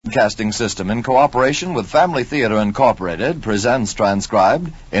Broadcasting System, in cooperation with Family Theater Incorporated, presents Transcribed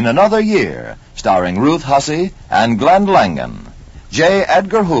In Another Year, starring Ruth Hussey and Glenn Langan. J.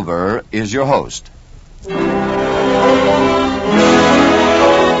 Edgar Hoover is your host.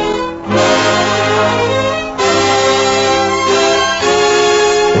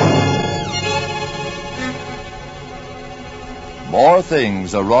 More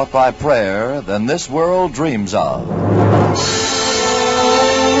things are wrought by prayer than this world dreams of.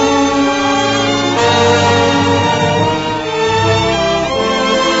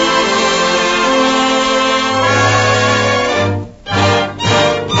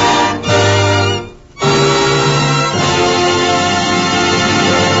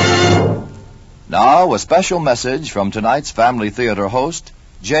 Now, a special message from tonight's Family Theater host,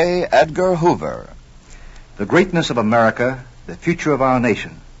 J. Edgar Hoover. The greatness of America, the future of our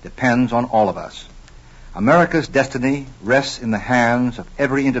nation, depends on all of us. America's destiny rests in the hands of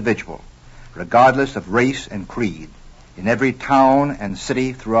every individual, regardless of race and creed, in every town and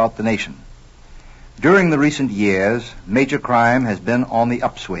city throughout the nation. During the recent years, major crime has been on the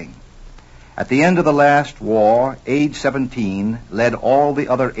upswing. At the end of the last war, age 17 led all the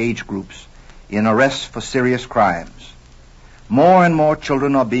other age groups in arrests for serious crimes. More and more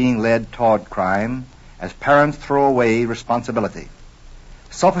children are being led toward crime as parents throw away responsibility.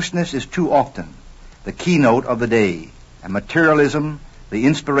 Selfishness is too often the keynote of the day, and materialism the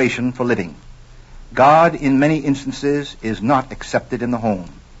inspiration for living. God, in many instances, is not accepted in the home,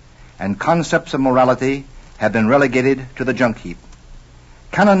 and concepts of morality have been relegated to the junk heap.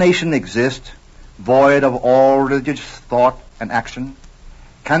 Can a nation exist void of all religious thought and action?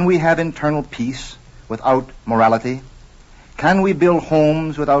 Can we have internal peace without morality? Can we build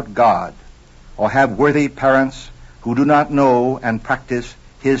homes without God, or have worthy parents who do not know and practice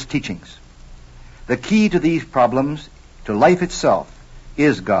His teachings? The key to these problems, to life itself,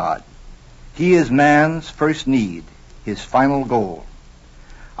 is God. He is man's first need, his final goal.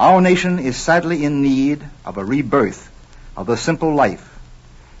 Our nation is sadly in need of a rebirth of the simple life,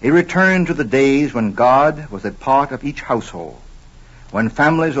 a return to the days when God was a part of each household, when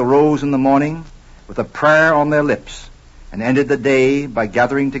families arose in the morning with a prayer on their lips and ended the day by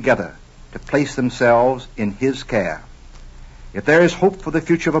gathering together to place themselves in His care. If there is hope for the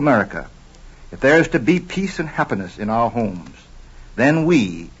future of America, if there is to be peace and happiness in our homes, then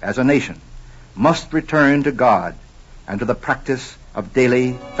we, as a nation, must return to God and to the practice of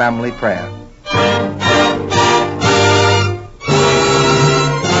daily family prayer.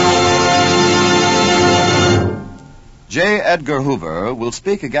 J. Edgar Hoover will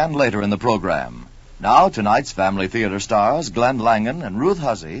speak again later in the program. Now, tonight's Family Theater stars Glenn Langan and Ruth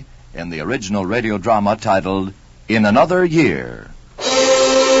Hussey in the original radio drama titled In Another Year.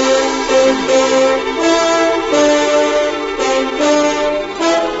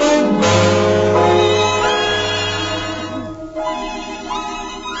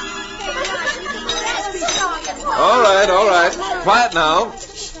 All right. Quiet now.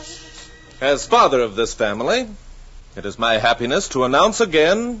 As father of this family, it is my happiness to announce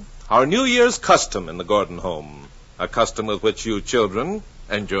again our New Year's custom in the Gordon home, a custom with which you children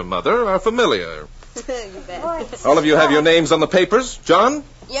and your mother are familiar. You bet. All of you have your names on the papers. John?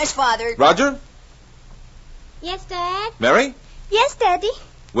 Yes, Father. Roger? Yes, Dad? Mary? Yes, Daddy.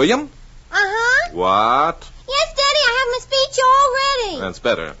 William? Uh-huh. What? Yes, Daddy, I have my speech already. That's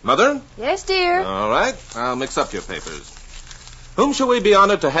better. Mother? Yes, dear. All right. I'll mix up your papers. Whom shall we be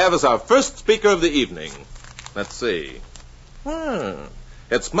honored to have as our first speaker of the evening? Let's see.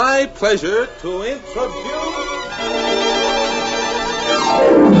 It's my pleasure to introduce...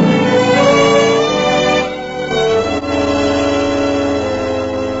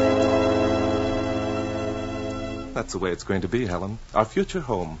 That's the way it's going to be, Helen. Our future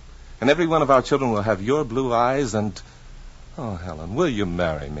home. And every one of our children will have your blue eyes and... Oh, Helen, will you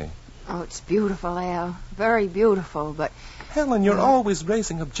marry me? Oh, it's beautiful, Al. Very beautiful, but... Helen, you're always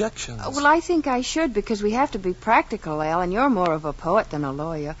raising objections. Well, I think I should, because we have to be practical, Al, and you're more of a poet than a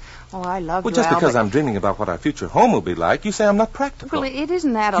lawyer. Oh, I love you, Well, just Al, because but... I'm dreaming about what our future home will be like, you say I'm not practical. Well, it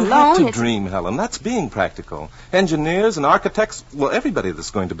isn't that You alone. have to It's... dream, Helen. That's being practical. Engineers and architects, well, everybody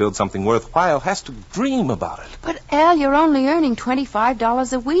that's going to build something worthwhile has to dream about it. But, Al, you're only earning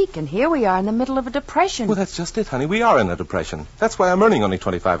 $25 a week, and here we are in the middle of a depression. Well, that's just it, honey. We are in a depression. That's why I'm earning only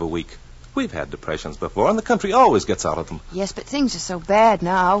 $25 a week. We've had depressions before, and the country always gets out of them. Yes, but things are so bad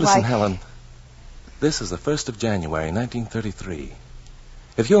now. Listen, Helen, this is the 1st of January, 1933.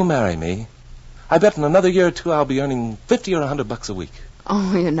 If you'll marry me, I bet in another year or two I'll be earning $50 or $100 a week.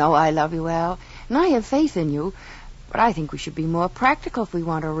 Oh, you know I love you, Al, and I have faith in you. But I think we should be more practical if we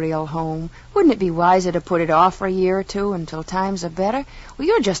want a real home. Wouldn't it be wiser to put it off for a year or two until times are better? Well,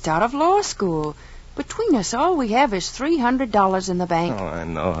 you're just out of law school. Between us, all we have is $300 in the bank. Oh, I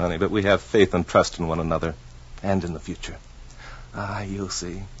know, honey, but we have faith and trust in one another and in the future. You'll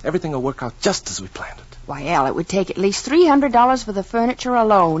see. Everything will work out just as we planned it. Why, Al, it would take at least $300 for the furniture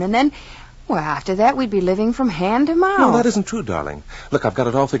alone, and then, well, after that, we'd be living from hand to mouth. No, that isn't true, darling. Look, I've got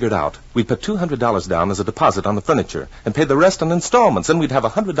it all figured out. We'd put $200 down as a deposit on the furniture and pay the rest in installments. Then we'd have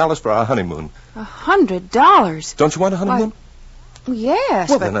 $100 for our honeymoon. $100? Don't you want a honeymoon? Why, yes,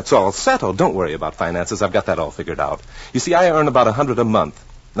 Well, but... then it's all settled. Don't worry about finances. I've got that all figured out. You see, I earn about $100 a month.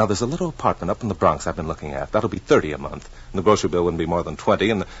 Now, there's a little apartment up in the Bronx I've been looking at. That'll be $30 a month. And the grocery bill wouldn't be more than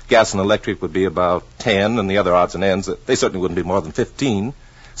 $20, and the gas and electric would be about $10, and the other odds and ends, they certainly wouldn't be more than $15.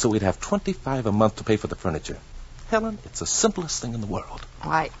 So we'd have $25 a month to pay for the furniture. Helen, it's the simplest thing in the world.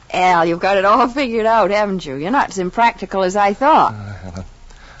 Why, Al, you've got it all figured out, haven't you? You're not as impractical as I thought. Helen,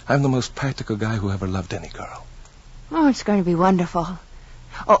 I'm the most practical guy who ever loved any girl. Oh, it's going to be wonderful.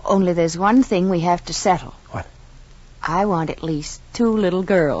 Oh, only there's one thing we have to settle. What? I want at least 2 little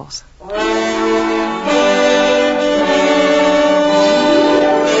girls.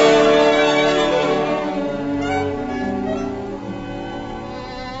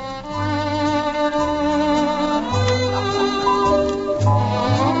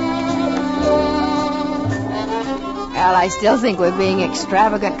 Al, I still think we're being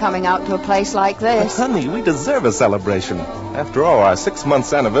extravagant coming out to a place like this. But, honey, we deserve a celebration. After all, our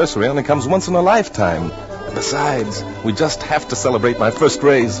 6-month anniversary only comes once in a lifetime. Besides, we just have to celebrate my first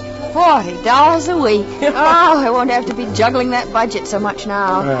raise. $40 a week. Oh, I won't have to be juggling that budget so much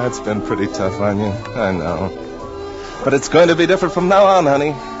now. It's been pretty tough on you. I know. But it's going to be different from now on,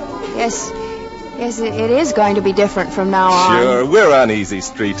 honey. Yes, it is going to be different from now on. Sure, we're on easy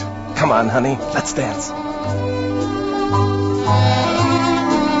street. Come on, honey, let's dance.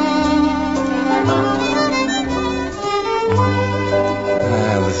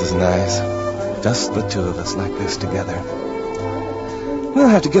 This is nice. Just the two of us like this together. We'll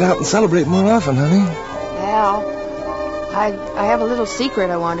have to get out and celebrate more often, honey. Al, I have a little secret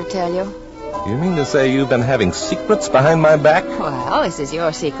I want to tell you. You mean to say you've been having secrets behind my back? Well, this is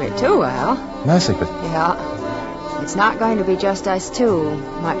your secret too, Al. My secret? Yeah. It's not going to be just us two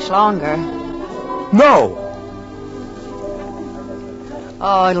much longer. No!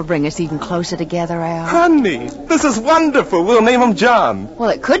 Oh, it'll bring us even closer together, Al. Honey, this is wonderful. We'll name him John.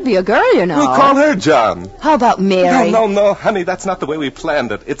 Well, it could be a girl, you know. We'll call her John. How about Mary? No, honey, that's not the way we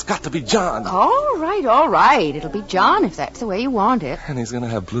planned it. It's got to be John. All right. It'll be John if that's the way you want it. And he's going to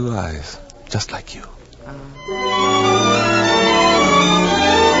have blue eyes, just like you.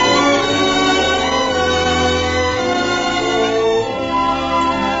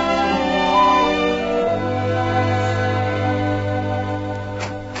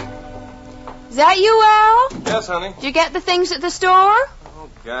 Is that you, Al? Yes, honey. Did you get the things at the store? Oh,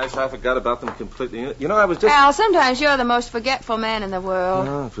 gosh, I forgot about them completely. You know, I was just... Al, sometimes you're the most forgetful man in the world.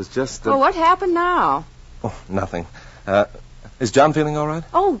 No, it was just... Well, what happened now? Oh, nothing. Is John feeling all right?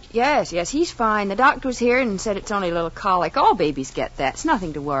 Oh, yes, he's fine. The doctor was here and said it's only a little colic. All babies get that. It's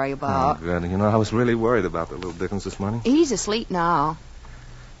nothing to worry about. Oh, good. You know, I was really worried about the little Dickens this morning. He's asleep now.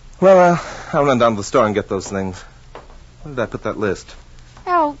 Well, I'll run down to the store and get those things. Where did I put that list?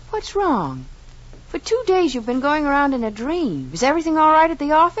 Al, what's wrong? For 2 days you've been going around in a dream. Is everything all right at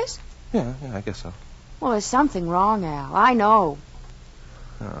the office? Yeah, I guess so. Well, there's something wrong, Al. I know.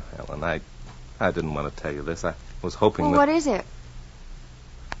 Oh, Helen, I didn't want to tell you this. I was hoping Well, that... what is it?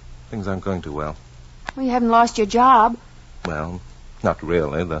 Things aren't going too well. Well, you haven't lost your job. Well, not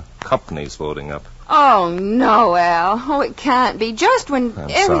really. The company's folding up. Oh, no, Al. Oh, it can't be. Just when... I'm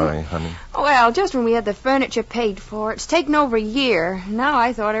sorry, honey. Well, just when we had the furniture paid for. It's taken over a year. Now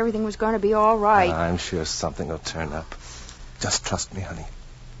I thought everything was going to be all right. I'm sure something will turn up. Just trust me, honey.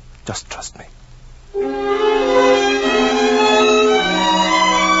 Just trust me.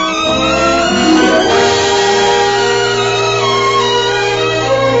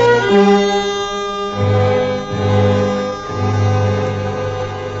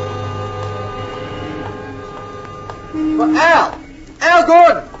 Al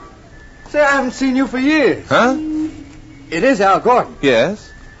Gordon! Say, I haven't seen you for years. Huh? It is Al Gordon.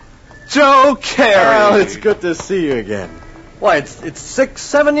 Yes? Joe Carey! Al, it's good to see you again. Why, it's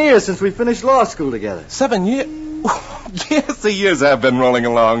 6-7 years since we finished law school together. 7 years? Yes, the years have been rolling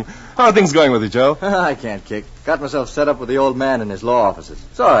along. How are things going with you, Joe? I can't kick. Got myself set up with the old man in his law offices.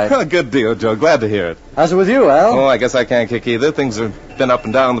 It's all right. Good deal, Joe. Glad to hear it. How's it with you, Al? Oh, I guess I can't kick either. Things have been up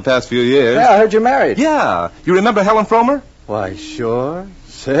and down the past few years. Yeah, I heard you're married. Yeah. You remember Helen Fromer? Why, sure.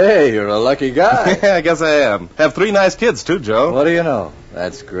 Say, you're a lucky guy. Yeah, I guess I am. Have 3 nice kids, too, Joe. What do you know?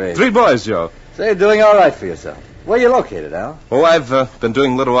 That's great. 3 boys, Joe. Say, you're doing all right for yourself. Where you located, Al? Oh, I've been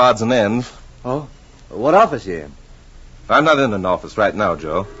doing little odds and ends. Oh? What office you in? I'm not in an office right now,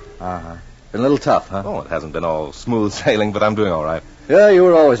 Joe. Uh-huh. Been a little tough, huh? Oh, it hasn't been all smooth sailing, but I'm doing all right. Yeah, you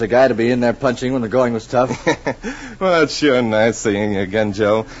were always a guy to be in there punching when the going was tough. Well, it's sure nice seeing you again,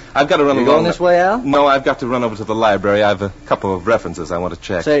 Joe. I've got to run You along. going this way, Al? No, I've got to run over to the library. I've a couple of references I want to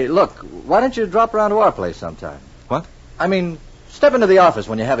check. Say, look, why don't you drop around to our place sometime? What? I mean, step into the office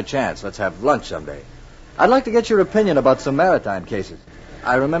when you have a chance. Let's have lunch someday. I'd like to get your opinion about some maritime cases.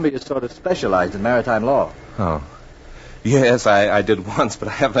 I remember you sort of specialized in maritime law. Oh. Yes, I did once, but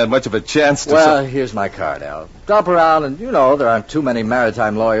I haven't had much of a chance to... Well, here's my card, Al. Drop around, and, you know, there aren't too many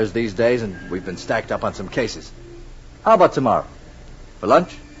maritime lawyers these days, and we've been stacked up on some cases. How about tomorrow? For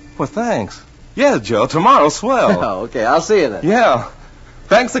lunch? Well, thanks. Yeah, Joe, tomorrow's swell. Oh, okay, I'll see you then. Yeah.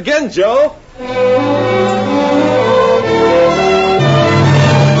 Thanks again, Joe.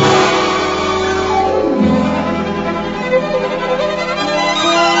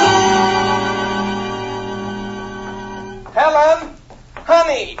 Helen!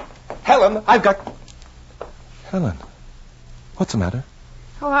 Honey! Helen, I've got... Helen, what's the matter?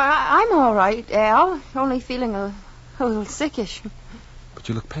 Oh, I'm all right, Al. Only feeling a little sickish. But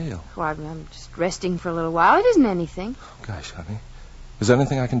you look pale. Oh, I'm just resting for a little while. It isn't anything. Oh, gosh, honey. Is there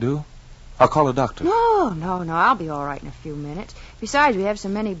anything I can do? I'll call a doctor. No. I'll be all right in a few minutes. Besides, we have so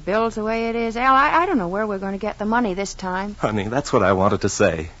many bills the way it is. Al, I don't know where we're going to get the money this time. Honey, that's what I wanted to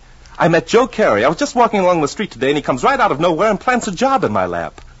say. I met Joe Carey. I was just walking along the street today, and he comes right out of nowhere and plants a job in my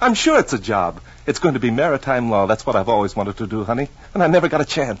lap. I'm sure it's a job. It's going to be maritime law. That's what I've always wanted to do, honey. And I never got a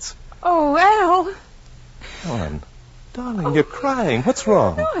chance. Oh, Al. Helen, darling, you're crying. What's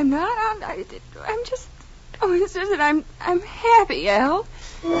wrong? No, I'm not. I'm just... Oh, it's just that I'm happy, Al.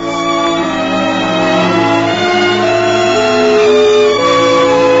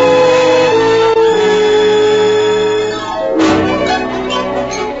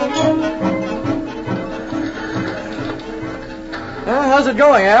 How's it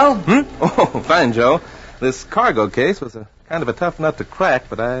going, Al? Oh, fine, Joe. This cargo case was a kind of a tough nut to crack,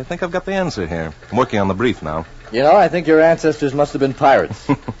 but I think I've got the answer here. I'm working on the brief now. You know, I think your ancestors must have been pirates.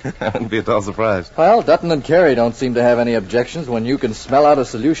 That wouldn't be at all surprised. Well, Dutton and Carey don't seem to have any objections when you can smell out a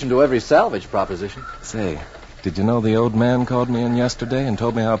solution to every salvage proposition. Say, did you know the old man called me in yesterday and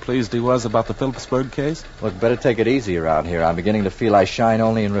told me how pleased he was about the Phillipsburg case? Look, better take it easy around here. I'm beginning to feel I shine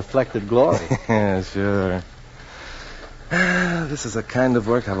only in reflected glory. Yeah, sure. This is the kind of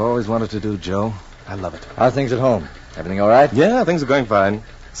work I've always wanted to do, Joe. I love it. How are things at home? Everything all right? Yeah, things are going fine.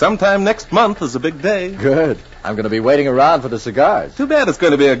 Sometime next month is a big day. Good. I'm going to be waiting around for the cigars. Too bad it's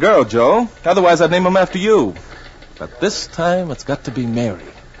going to be a girl, Joe. Otherwise, I'd name them after you. But this time, it's got to be Mary.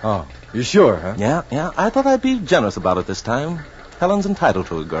 Oh, you sure, huh? Yeah. I thought I'd be generous about it this time. Helen's entitled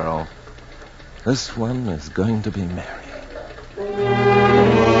to a girl. This one is going to be Mary.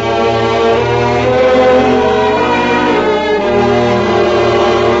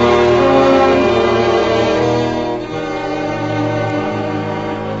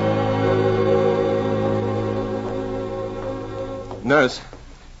 Nurse,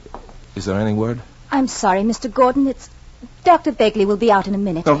 is there any word? I'm sorry, Mr. Gordon. It's... Dr. Begley will be out in a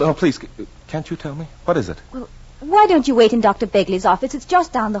minute. No, please. Can't you tell me? What is it? Well, why don't you wait in Dr. Begley's office? It's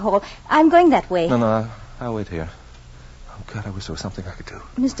just down the hall. I'm going that way. No, I'll wait here. Oh, God, I wish there was something I could do.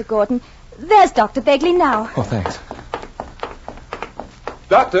 Mr. Gordon, there's Dr. Begley now. Oh, thanks.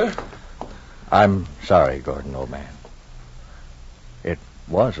 Doctor! I'm sorry, Gordon, old man. It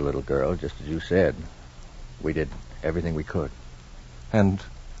was a little girl, just as you said. We did everything we could. And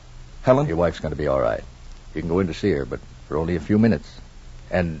Helen? Your wife's going to be all right. You can go in to see her, but for only a few minutes.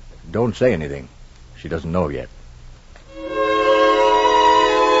 And don't say anything. She doesn't know yet.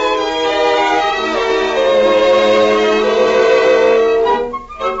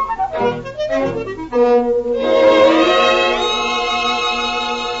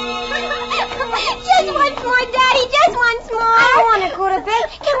 Just once more, Daddy. Just once more. I don't want to go to bed.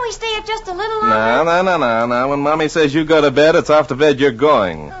 Can we stay up just a little longer? No. When Mommy says you go to bed, it's off to bed you're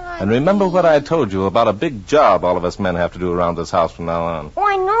going. And remember what I told you about a big job all of us men have to do around this house from now on. Oh,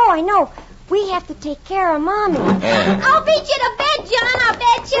 I know. We have to take care of Mommy. Yeah. I'll beat you to bed, John. I'll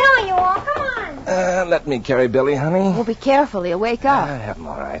bet you. No, you won't. Come on. Let me carry Billy, honey. Oh, be careful. He'll wake up. I have him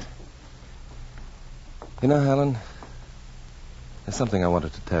all right. You know, Helen, there's something I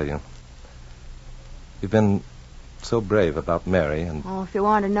wanted to tell you. You've been so brave about Mary, and... Oh, if you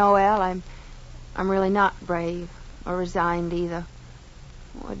want to know, Al, I'm really not brave or resigned either.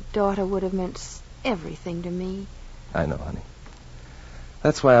 Oh, a daughter would have meant everything to me. I know, honey.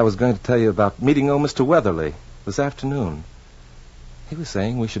 That's why I was going to tell you about meeting old Mr. Weatherly this afternoon. He was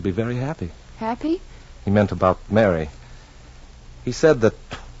saying we should be very happy. Happy? He meant about Mary. He said that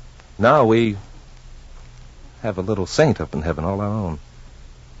now we have a little saint up in heaven all our own.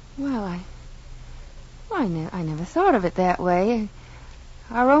 Well, I never thought of it that way.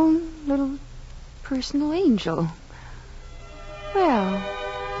 Our own little personal angel. Well...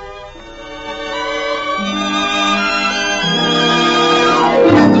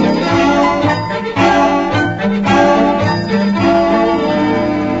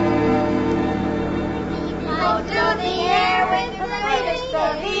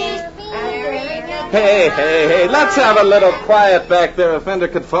 Hey, let's have a little quiet back there. A fender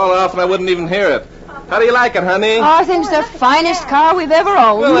could fall off and I wouldn't even hear it. How do you like it, honey? Oh, I think it's the finest car we've ever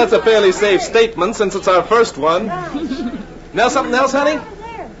owned. Well, that's a fairly safe statement since it's our first one. Now something else, honey?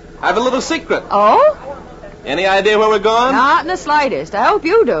 I have a little secret. Oh? Any idea where we're going? Not in the slightest. I hope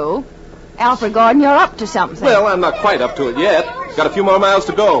you do. Alfred Gordon, you're up to something. Well, I'm not quite up to it yet. Got a few more miles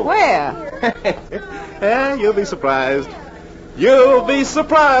to go. Where? Yeah, you'll be surprised. You'll be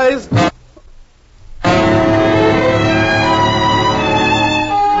surprised.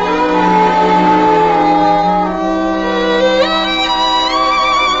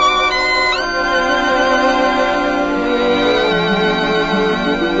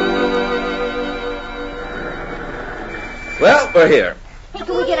 Well, we're here. Hey,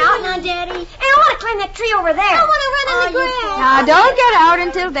 can we get out now, Daddy? Hey, I want to climb that tree over there. I want to run in the grass. Now, don't get out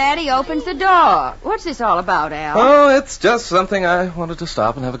until Daddy opens the door. What's this all about, Al? Oh, it's just something I wanted to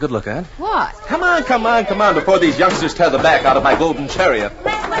stop and have a good look at. What? Come on, before these youngsters tear the back out of my golden chariot.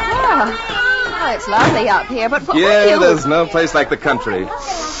 Oh, it's lovely up here, but what Yeah, will you... there's no place like the country.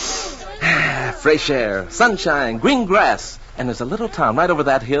 Fresh air, sunshine, green grass. And there's a little town right over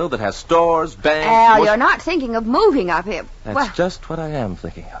that hill that has stores, banks... Al, you're not thinking of moving up here. That's just what I am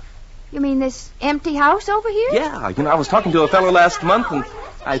thinking of. You mean this empty house over here? Yeah, I was talking to a fellow last month, and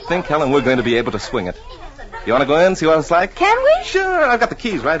I think, Helen, we're going to be able to swing it. You want to go in and see what it's like? Can we? Sure, I've got the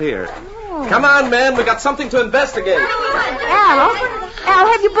keys right here. Oh. Come on, men, we got something to investigate. Al,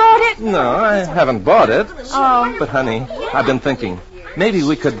 have you bought it? No, I haven't bought it. Oh. But, honey, I've been thinking, maybe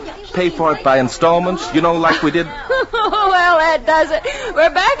we could pay for it by installments, like we did. Well, that does it.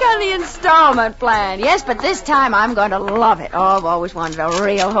 We're back on the installment plan. Yes, but this time I'm going to love it. Oh, I've always wanted a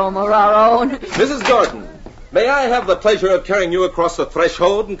real home of our own. Mrs. Gordon, may I have the pleasure of carrying you across the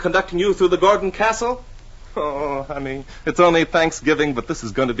threshold and conducting you through the Gordon Castle? Oh, honey, it's only Thanksgiving, but this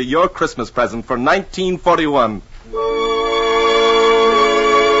is going to be your Christmas present for 1941.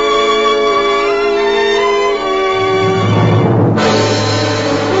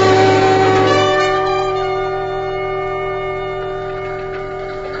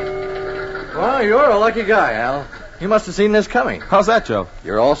 Well, you're a lucky guy, Al. You must have seen this coming. How's that, Joe?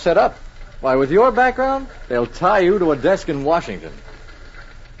 You're all set up. Why, with your background, they'll tie you to a desk in Washington.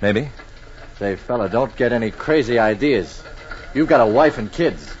 Maybe. Say, fella, don't get any crazy ideas. You've got a wife and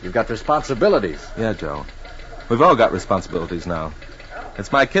kids. You've got responsibilities. Yeah, Joe. We've all got responsibilities now.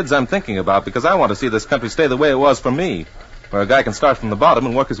 It's my kids I'm thinking about because I want to see this country stay the way it was for me, where a guy can start from the bottom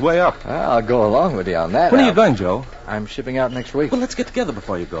and work his way up. I'll go along with you on that. When are you going, Joe? I'm shipping out next week. Well, let's get together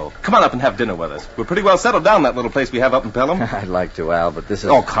before you go. Come on up and have dinner with us. We're pretty well settled down in that little place we have up in Pelham. I'd like to, Al, but this is...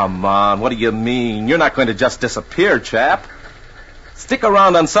 Oh, come on. What do you mean? You're not going to just disappear, chap. Stick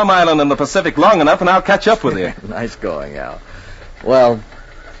around on some island in the Pacific long enough and I'll catch up with you. Nice going, Al. Well,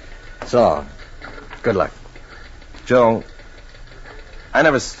 so long. Good luck. Joe, I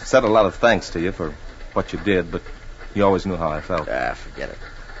never said a lot of thanks to you for what you did, but you always knew how I felt. Forget it.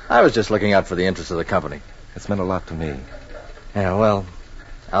 I was just looking out for the interests of the company. It's meant a lot to me. Yeah, well,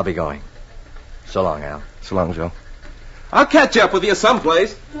 I'll be going. So long, Al. So long, Joe. I'll catch up with you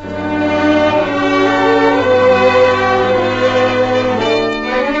someplace.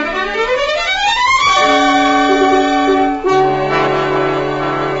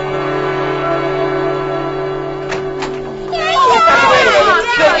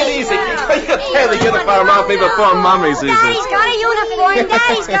 Tear the uniform off me before Mommy sees it. Daddy's got a uniform.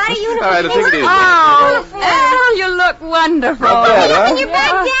 Daddy's got a uniform. All right, I'll take it easy. Oh, Al, you look wonderful. Not bad, huh? On your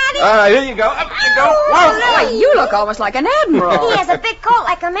back, Daddy. All right, here you go. Up you go. Why, you look almost like an admiral. He has a big coat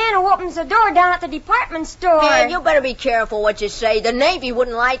like a man who opens the door down at the department store. Man, you better be careful what you say. The Navy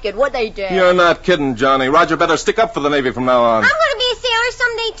wouldn't like it, would they, Dad? You're not kidding, Johnny. Roger better stick up for the Navy from now on. I'm going to be a sailor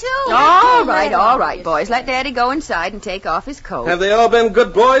someday, me, too. All right, boys. Let Daddy go inside and take off his coat. Have they all been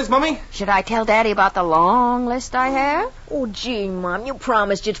good boys, Mummy? Should I tell Daddy about the long list I have? Oh, gee, Mom, you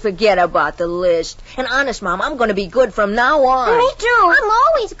promised you'd forget about the list. And honest, Mom, I'm going to be good from now on. Me, too. I'm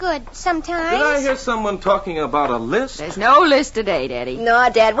always good sometimes. Did I hear someone talking about a list? There's no list today, Daddy. No,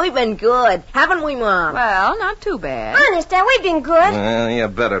 Dad, we've been good. Haven't we, Mom? Well, not too bad. Honest, Dad, we've been good. Well, you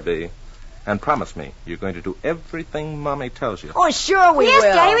better be. And promise me, you're going to do everything Mommy tells you. Oh, sure we Yes,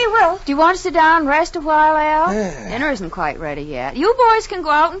 will. Daddy, we will. Do you want to sit down and rest a while, Al? Dinner isn't quite ready yet. You boys can go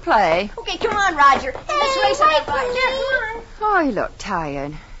out and play. Okay, come on, Roger. Let's race on that bike. Come on. Oh, you look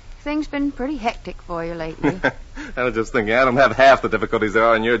tired. Things been pretty hectic for you lately. I was just thinking, I don't have half the difficulties there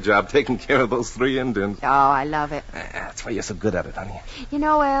are in your job taking care of those 3 Indians. Oh, I love it. That's why you're so good at it, honey. You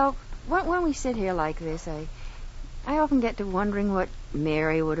know, Al, when we sit here like this, I often get to wondering what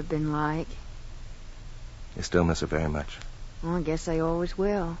Mary would have been like. You still miss her very much. Well, I guess I always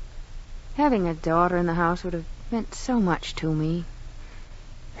will. Having a daughter in the house would have meant so much to me.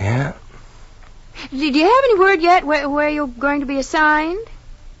 Yeah? Do you have any word yet where you're going to be assigned?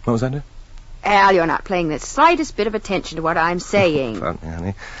 What was that, dear? Al, you're not paying the slightest bit of attention to what I'm saying. Pardon me,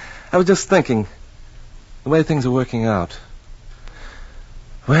 honey. I was just thinking, the way things are working out.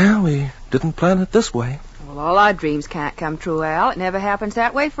 Well, we didn't plan it this way. Well, all our dreams can't come true, Al. It never happens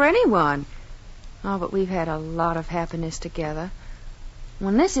that way for anyone. Oh, but we've had a lot of happiness together.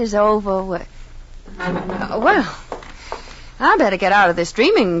 When this is over, well, I better get out of this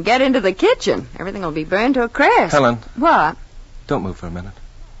dreaming and get into the kitchen. Everything will be burned to a crisp. Helen. What? Don't move for a minute.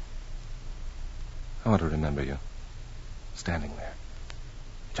 I want to remember you. Standing there.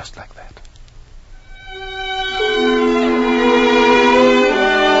 Just like that.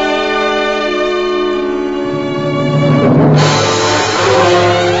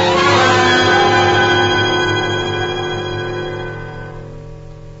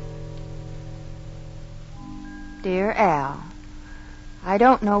 Dear Al, I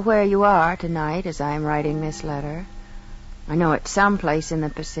don't know where you are tonight as I'm writing this letter. I know it's someplace in the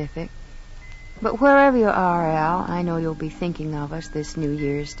Pacific. But wherever you are, Al, I know you'll be thinking of us this New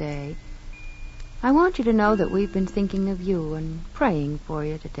Year's Day. I want you to know that we've been thinking of you and praying for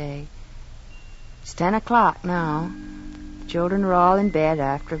you today. It's 10 o'clock now. The children are all in bed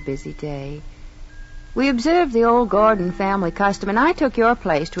after a busy day. We observed the old Gordon family custom, and I took your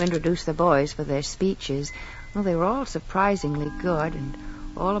place to introduce the boys for their speeches. Well, they were all surprisingly good and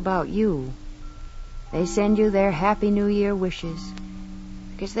all about you. They send you their Happy New Year wishes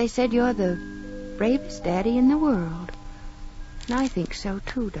because they said you're the bravest daddy in the world. And I think so,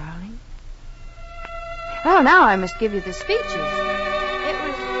 too, darling. Well, now I must give you the speeches. It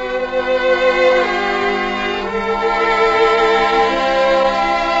was...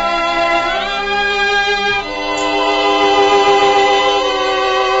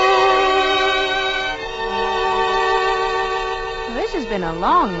 been a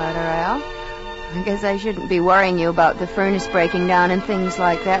long letter, Al. I guess I shouldn't be worrying you about the furnace breaking down and things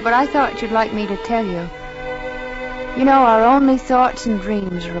like that, but I thought you'd like me to tell you. You know, our only thoughts and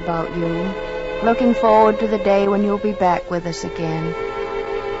dreams are about you, looking forward to the day when you'll be back with us again.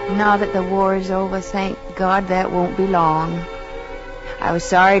 Now that the war is over, thank God that won't be long. I was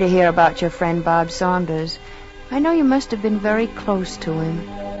sorry to hear about your friend Bob Saunders. I know you must have been very close to him.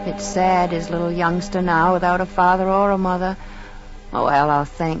 It's sad, his little youngster now, without a father or a mother. Oh, well, I'll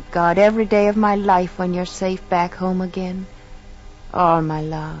thank God every day of my life when you're safe back home again. All my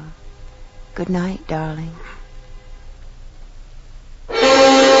love. Good night, darling.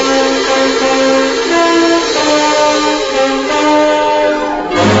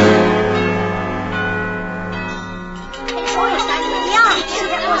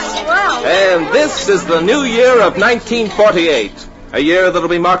 And this is the new year of 1948, a year that'll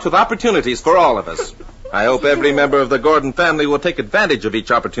be marked with opportunities for all of us. I hope every member of the Gordon family will take advantage of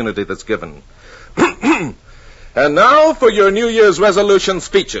each opportunity that's given. And now for your New Year's resolution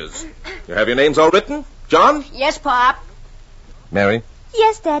speeches. You have your names all written? John? Yes, Pop. Mary?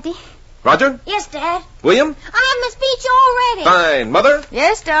 Yes, Daddy. Roger? Yes, Dad. William? I have my speech already. Fine. Mother?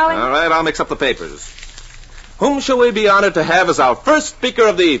 Yes, darling. All right, I'll mix up the papers. Whom shall we be honored to have as our first speaker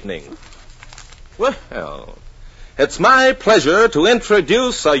of the evening? Well, it's my pleasure to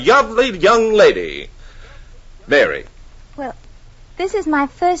introduce a lovely young lady. Mary. Well, this is my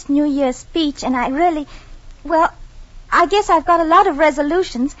first New Year's speech, and I guess I've got a lot of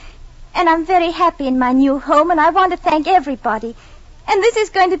resolutions, and I'm very happy in my new home, and I want to thank everybody. And this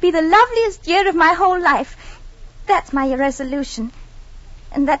is going to be the loveliest year of my whole life. That's my resolution.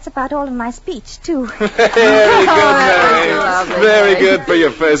 And that's about all of my speech, too. Very good, Mary. Very good for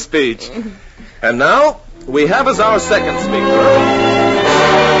your first speech. And now, we have as our second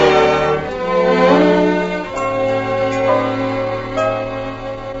speaker...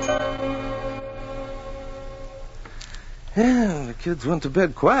 kids went to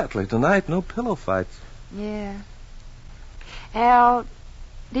bed quietly tonight. No pillow fights. Yeah. Al,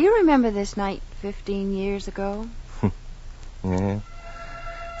 do you remember this night 15 years ago? Yeah.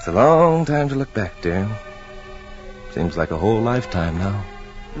 It's a long time to look back, dear. Seems like a whole lifetime now.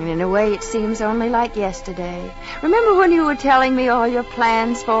 And in a way, it seems only like yesterday. Remember when you were telling me all your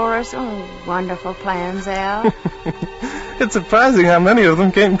plans for us? Oh, wonderful plans, Al. It's surprising how many of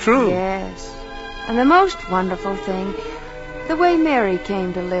them came true. Yes. And the most wonderful thing, the way Mary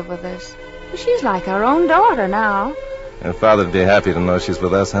came to live with us. She's like our own daughter now. Your father'd be happy to know she's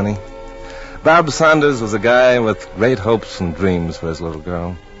with us, honey. Bob Saunders was a guy with great hopes and dreams for his little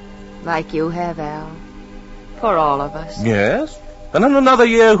girl. Like you have, Al. For all of us. Yes. And in another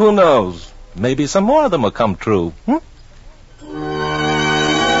year, who knows? Maybe some more of them will come true.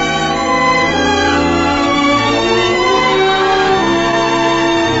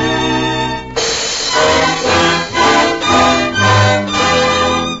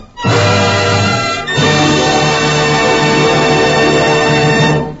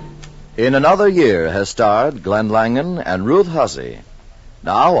 In Another Year has starred Glenn Langan and Ruth Hussey.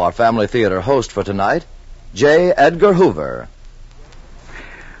 Now, our Family Theater host for tonight, J. Edgar Hoover.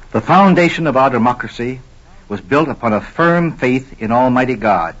 The foundation of our democracy was built upon a firm faith in Almighty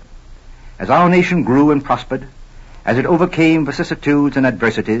God. As our nation grew and prospered, as it overcame vicissitudes and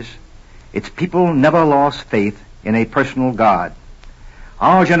adversities, its people never lost faith in a personal God.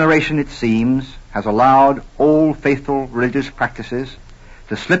 Our generation, it seems, has allowed old faithful religious practices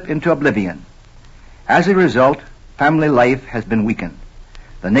to slip into oblivion. As a result, family life has been weakened.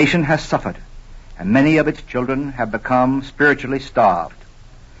 The nation has suffered, and many of its children have become spiritually starved.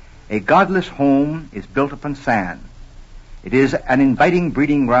 A godless home is built upon sand. It is an inviting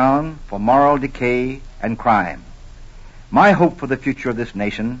breeding ground for moral decay and crime. My hope for the future of this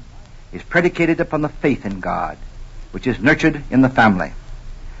nation is predicated upon the faith in God, which is nurtured in the family.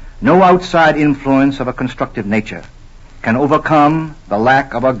 No outside influence of a constructive nature can overcome the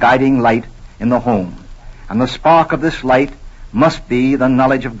lack of a guiding light in the home, and the spark of this light must be the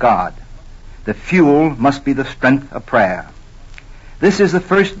knowledge of God. The fuel must be the strength of prayer. This is the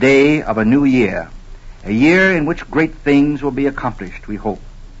first day of a new year, a year in which great things will be accomplished, we hope.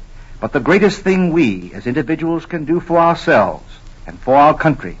 But the greatest thing we as individuals can do for ourselves and for our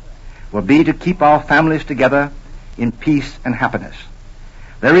country will be to keep our families together in peace and happiness.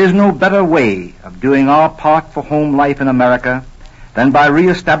 There is no better way of doing our part for home life in America than by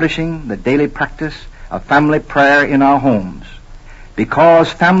reestablishing the daily practice of family prayer in our homes,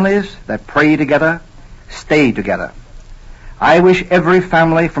 because families that pray together stay together. I wish every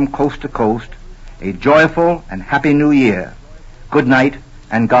family from coast to coast a joyful and happy new year. Good night,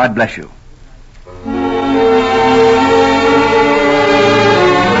 and God bless you.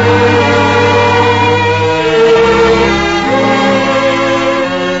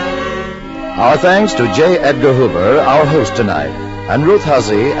 Our thanks to J. Edgar Hoover, our host tonight, and Ruth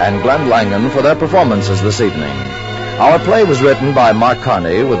Hussey and Glenn Langan for their performances this evening. Our play was written by Mark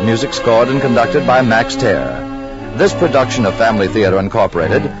Carney with music scored and conducted by Max Terr. This production of Family Theater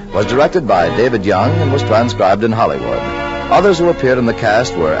Incorporated was directed by David Young and was transcribed in Hollywood. Others who appeared in the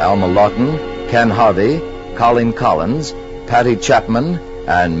cast were Alma Lawton, Ken Harvey, Colleen Collins, Patty Chapman,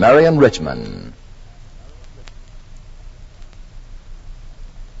 and Marion Richmond.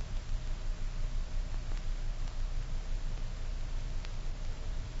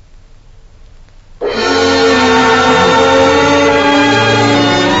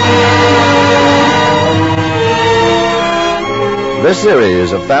 This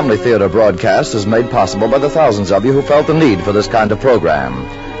series of Family Theater broadcasts is made possible by the thousands of you who felt the need for this kind of program,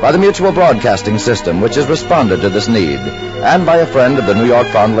 by the Mutual Broadcasting System, which has responded to this need, and by a friend of the New York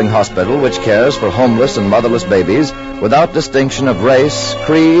Foundling Hospital, which cares for homeless and motherless babies without distinction of race,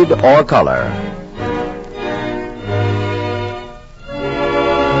 creed, or color.